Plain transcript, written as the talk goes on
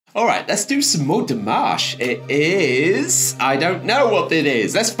All right, let's do some more Dimash. It is... I don't know what it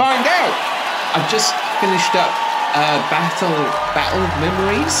is. Let's find out. I've just finished up Battle of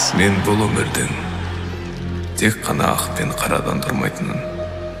Memories. Men бұл өмірдің тек қана ақ пен қарадан тұрмайтынын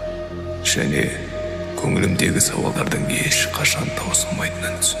және көңілімдегі сауалдардың еш қашан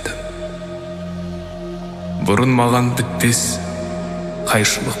таусылмайтынын түсіндім. Бұрын маған бітпес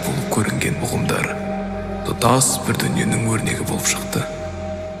қайшылық болып көрінген ұғымдар тұтас бір дүниенің өрнегі болып шықты.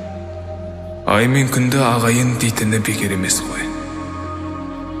 Ай мен күнді ағайын дейтіні бекер емес қой.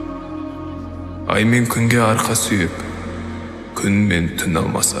 Ай мен күнге арқа сүйеп, күн мен түн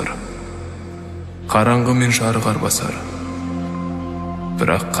алмасар. Қараңғы мен жарық арбасар.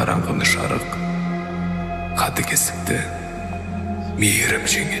 Бірақ қараңғыны жарық, қатыгездікті мейірім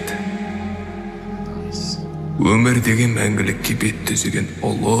жеңеді. Өмір деген мәңгілікке бет түзеген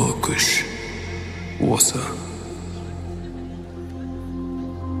ұлы күш осы.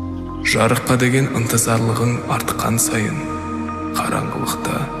 Жарыққа деген ынтызарлығың артқан сайын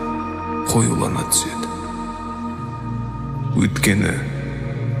қараңғылықта қоюлана түседі. Өйткені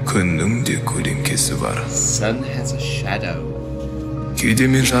күннің де көлеңкесі бар. Sun has a shadow. Кейде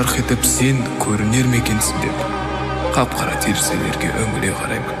мен жарқ етіп сен көрінер ме екенсің деп қап-қара терезелерге үңіле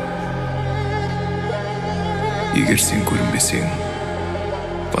қараймын. Егер сен көрінбесең,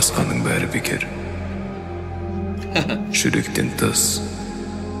 басқаның бәрі бекер. Жүректен тыс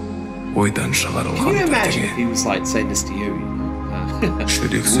ойдан шығарылған imagine if he was like saying this to you?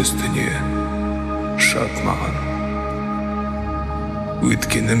 Жүрексіз дүние шат маған.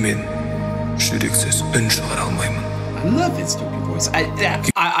 Өйткені мен жүрексіз үн шығара алмаймын. I love his talking voice.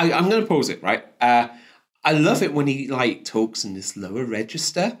 I'm going to pause it, right? I love it when he like talks in this lower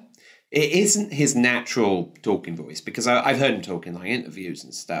register. It isn't his natural talking voice because I've heard him talk in like interviews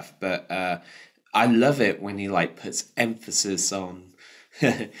and stuff, but I love it when he like puts emphasis on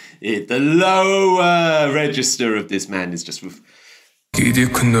the lower register of this man is just... Кейде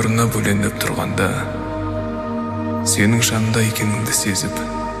күн нұрына бөленіп тұрғанда, сенің жанында екеніңді сезіп,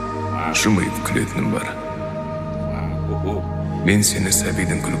 жымиып күлетінім бар. Мен сені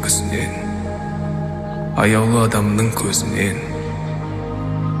сәбидің күлкісінен, аяулы адамның көзінен,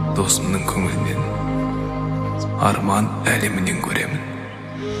 досымның көңілінен, арман әлемінен көремін.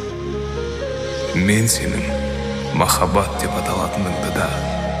 Мен сенің махаббат деп аталатыныңды да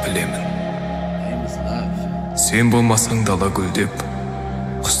білемін. Сен болмасаң дала гүлдеп,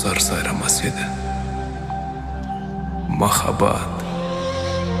 құстар сайрамас еді. Махаббат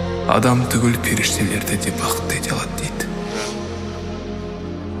адам түгіл періштелерді де бақытты ете алады дейді.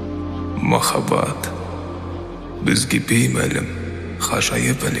 Махаббат бізге беймәлім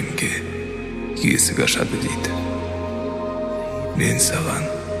ғажайып әлемге есік ашады дейді. Мен саған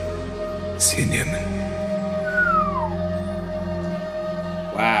сенемін.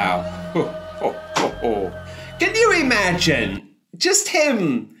 Wow. Can you imagine just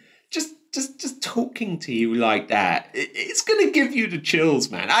him just talking to you like that? It's going to give you the chills,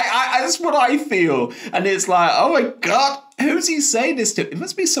 man. I that's what I feel. And it's like, oh my God, who's he saying this to? It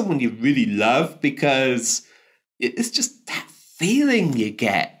must be someone you really love because it's just that feeling you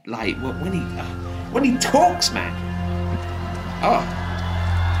get like when he talks, man. Oh.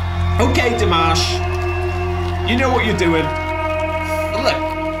 Okay, Dimash. You know what you're doing. Look.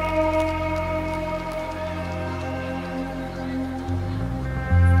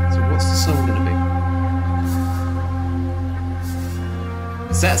 The song gonna be?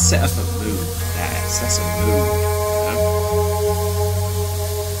 Is that set up a mood? That's a mood. No?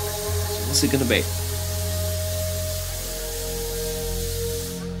 So what's it gonna be?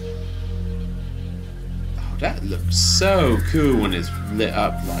 Oh, that looks so cool when it's lit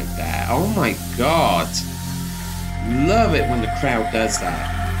up like that. Oh my God. Love it when the crowd does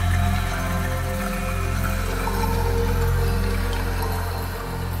that.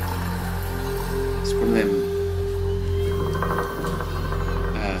 One of them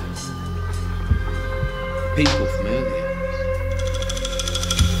people from earlier.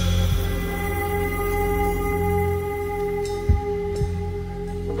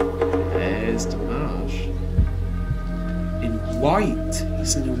 There's Dimash in white.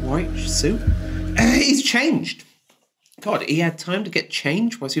 He's in a white suit. He's changed. God, he had time to get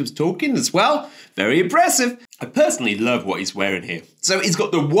changed whilst he was talking as well. Very impressive. I personally love what he's wearing here. So he's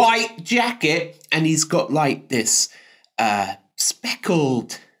got the white jacket and he's got like this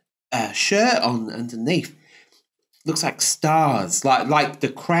speckled shirt on underneath. Looks like stars, like the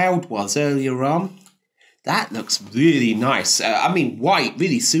crowd was earlier on. That looks really nice. I mean, white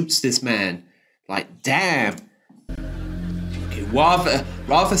really suits this man. Like, damn. Okay,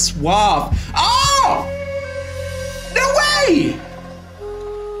 rather suave. Oh! No way!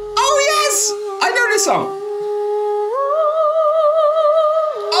 this song.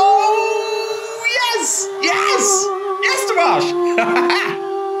 Oh, yes! Yes! Yes, Dimash!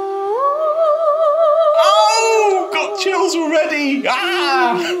 Oh, got chills already!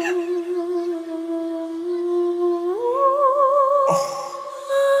 Ah!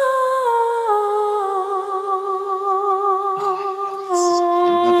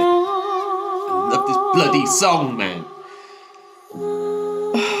 Bloody song, man.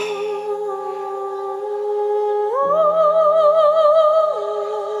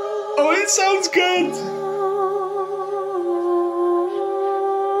 Oh, it sounds good.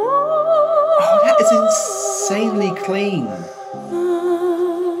 Oh, that is insanely clean.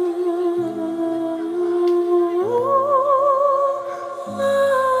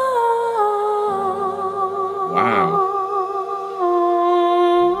 Wow.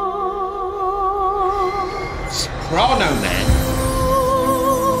 Soprano, man.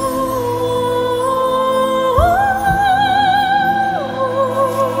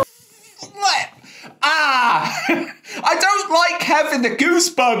 I don't like having the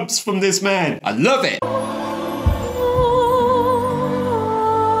goosebumps from this man. I love it.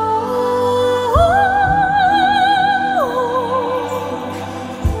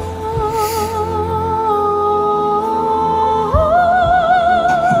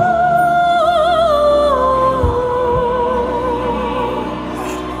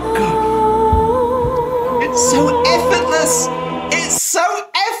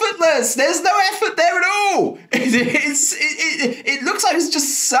 There's no effort there at all. It looks like it's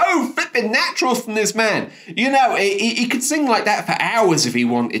just so flipping natural from this man. You know, he could sing like that for hours if he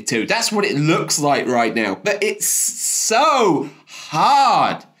wanted to. That's what it looks like right now. But it's so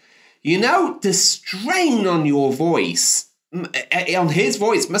hard. You know, the strain on your voice, on his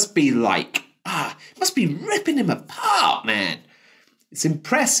voice, must be like, must be ripping him apart, man. It's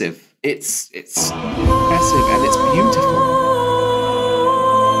impressive. It's impressive and it's beautiful.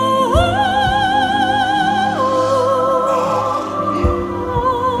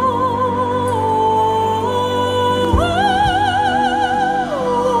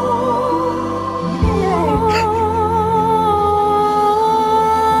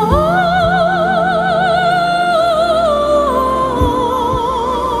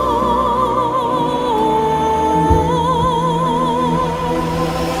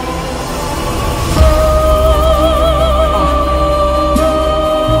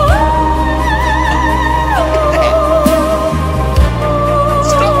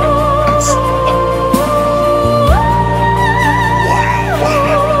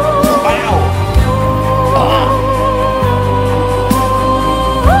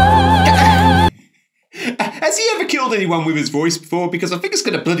 Anyone with his voice before, because I think it's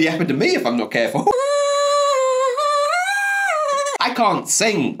going to bloody happen to me if I'm not careful. I can't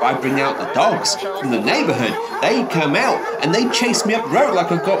sing. I bring out the dogs from the neighbourhood. They come out and they chase me up the road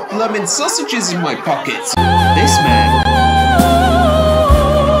like I've got blooming sausages in my pockets. This man,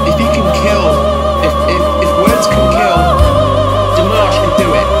 if he can kill, if words can kill, Dimash can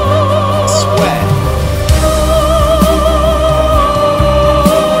do it. I swear.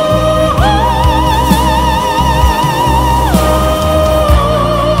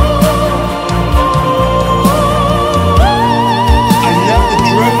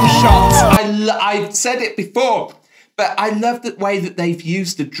 I've said it before, but I love the way that they've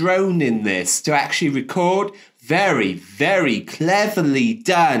used the drone in this to actually record. Very, very cleverly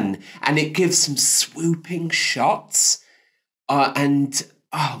done. And it gives some swooping shots. And,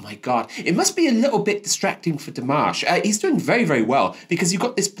 oh my God, it must be a little bit distracting for Dimash. He's doing very, very well because you've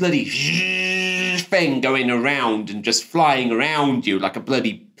got this bloody thing going around and just flying around you like a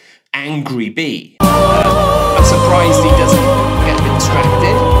bloody angry bee. I'm surprised he doesn't get a bit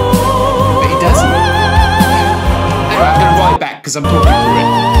distracted. Doesn't. Anyway, I'm going to write back because I'm talking through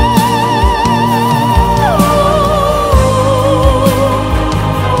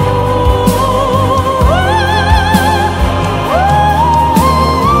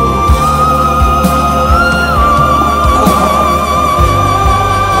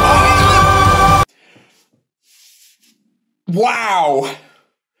it. Wow.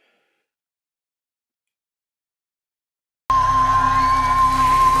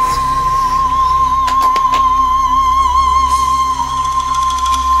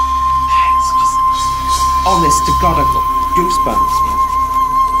 Honest to God, I've got goosebumps.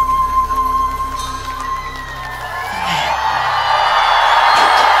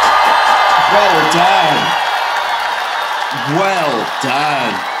 Well done. Well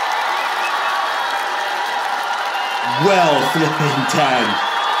done. Well flipping done.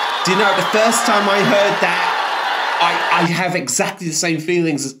 Do you know, the first time I heard that, I have exactly the same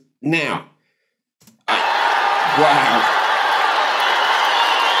feelings as now. Wow.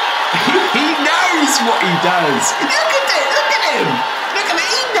 He knows what he does. Look at it. Look at him. Look at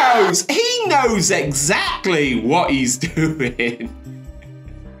it. He knows exactly what he's doing.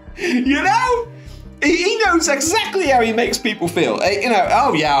 You know? He knows exactly how he makes people feel. You know,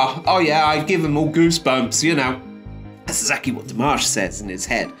 oh yeah, I give them all goosebumps, you know. That's exactly what Dimash says in his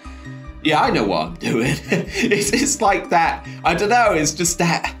head. Yeah, I know what I'm doing. It's like that, I don't know, it's just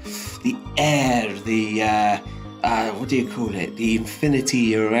that, the air, the, what do you call it? The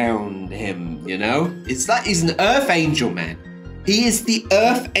infinity around him, you know? It's like he's an earth angel, man. He is the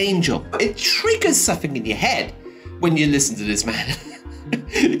earth angel. It triggers something in your head when you listen to this man.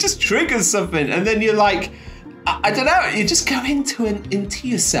 It just triggers something, and then you're like, I don't know, you just go into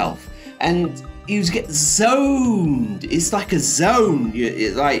yourself, and you get zoned. It's like a zone.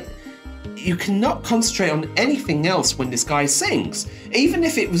 You cannot concentrate on anything else when this guy sings. Even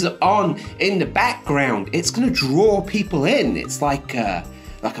if it was on in the background, it's gonna draw people in. It's like a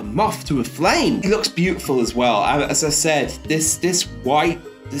moth to a flame. He looks beautiful as well. As I said, this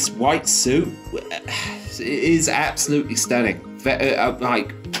white suit is absolutely stunning.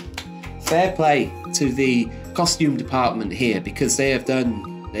 Like, fair play to the costume department here, because they have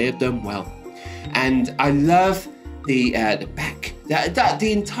done well. And I love the back.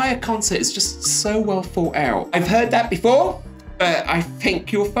 The entire concert is just so well thought out. I've heard that before, but I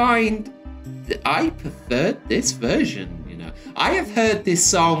think you'll find that I preferred this version. You know, I have heard this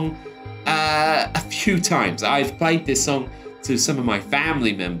song a few times. I've played this song to some of my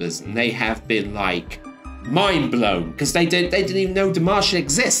family members, and they have been like mind blown, because they didn't even know Dimash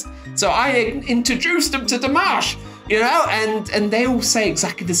exists. So I introduced them to Dimash, you know, and they all say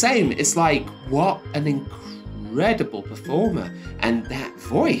exactly the same. It's like, what an incredible performer, and that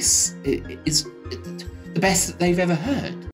voice is the best that they've ever heard.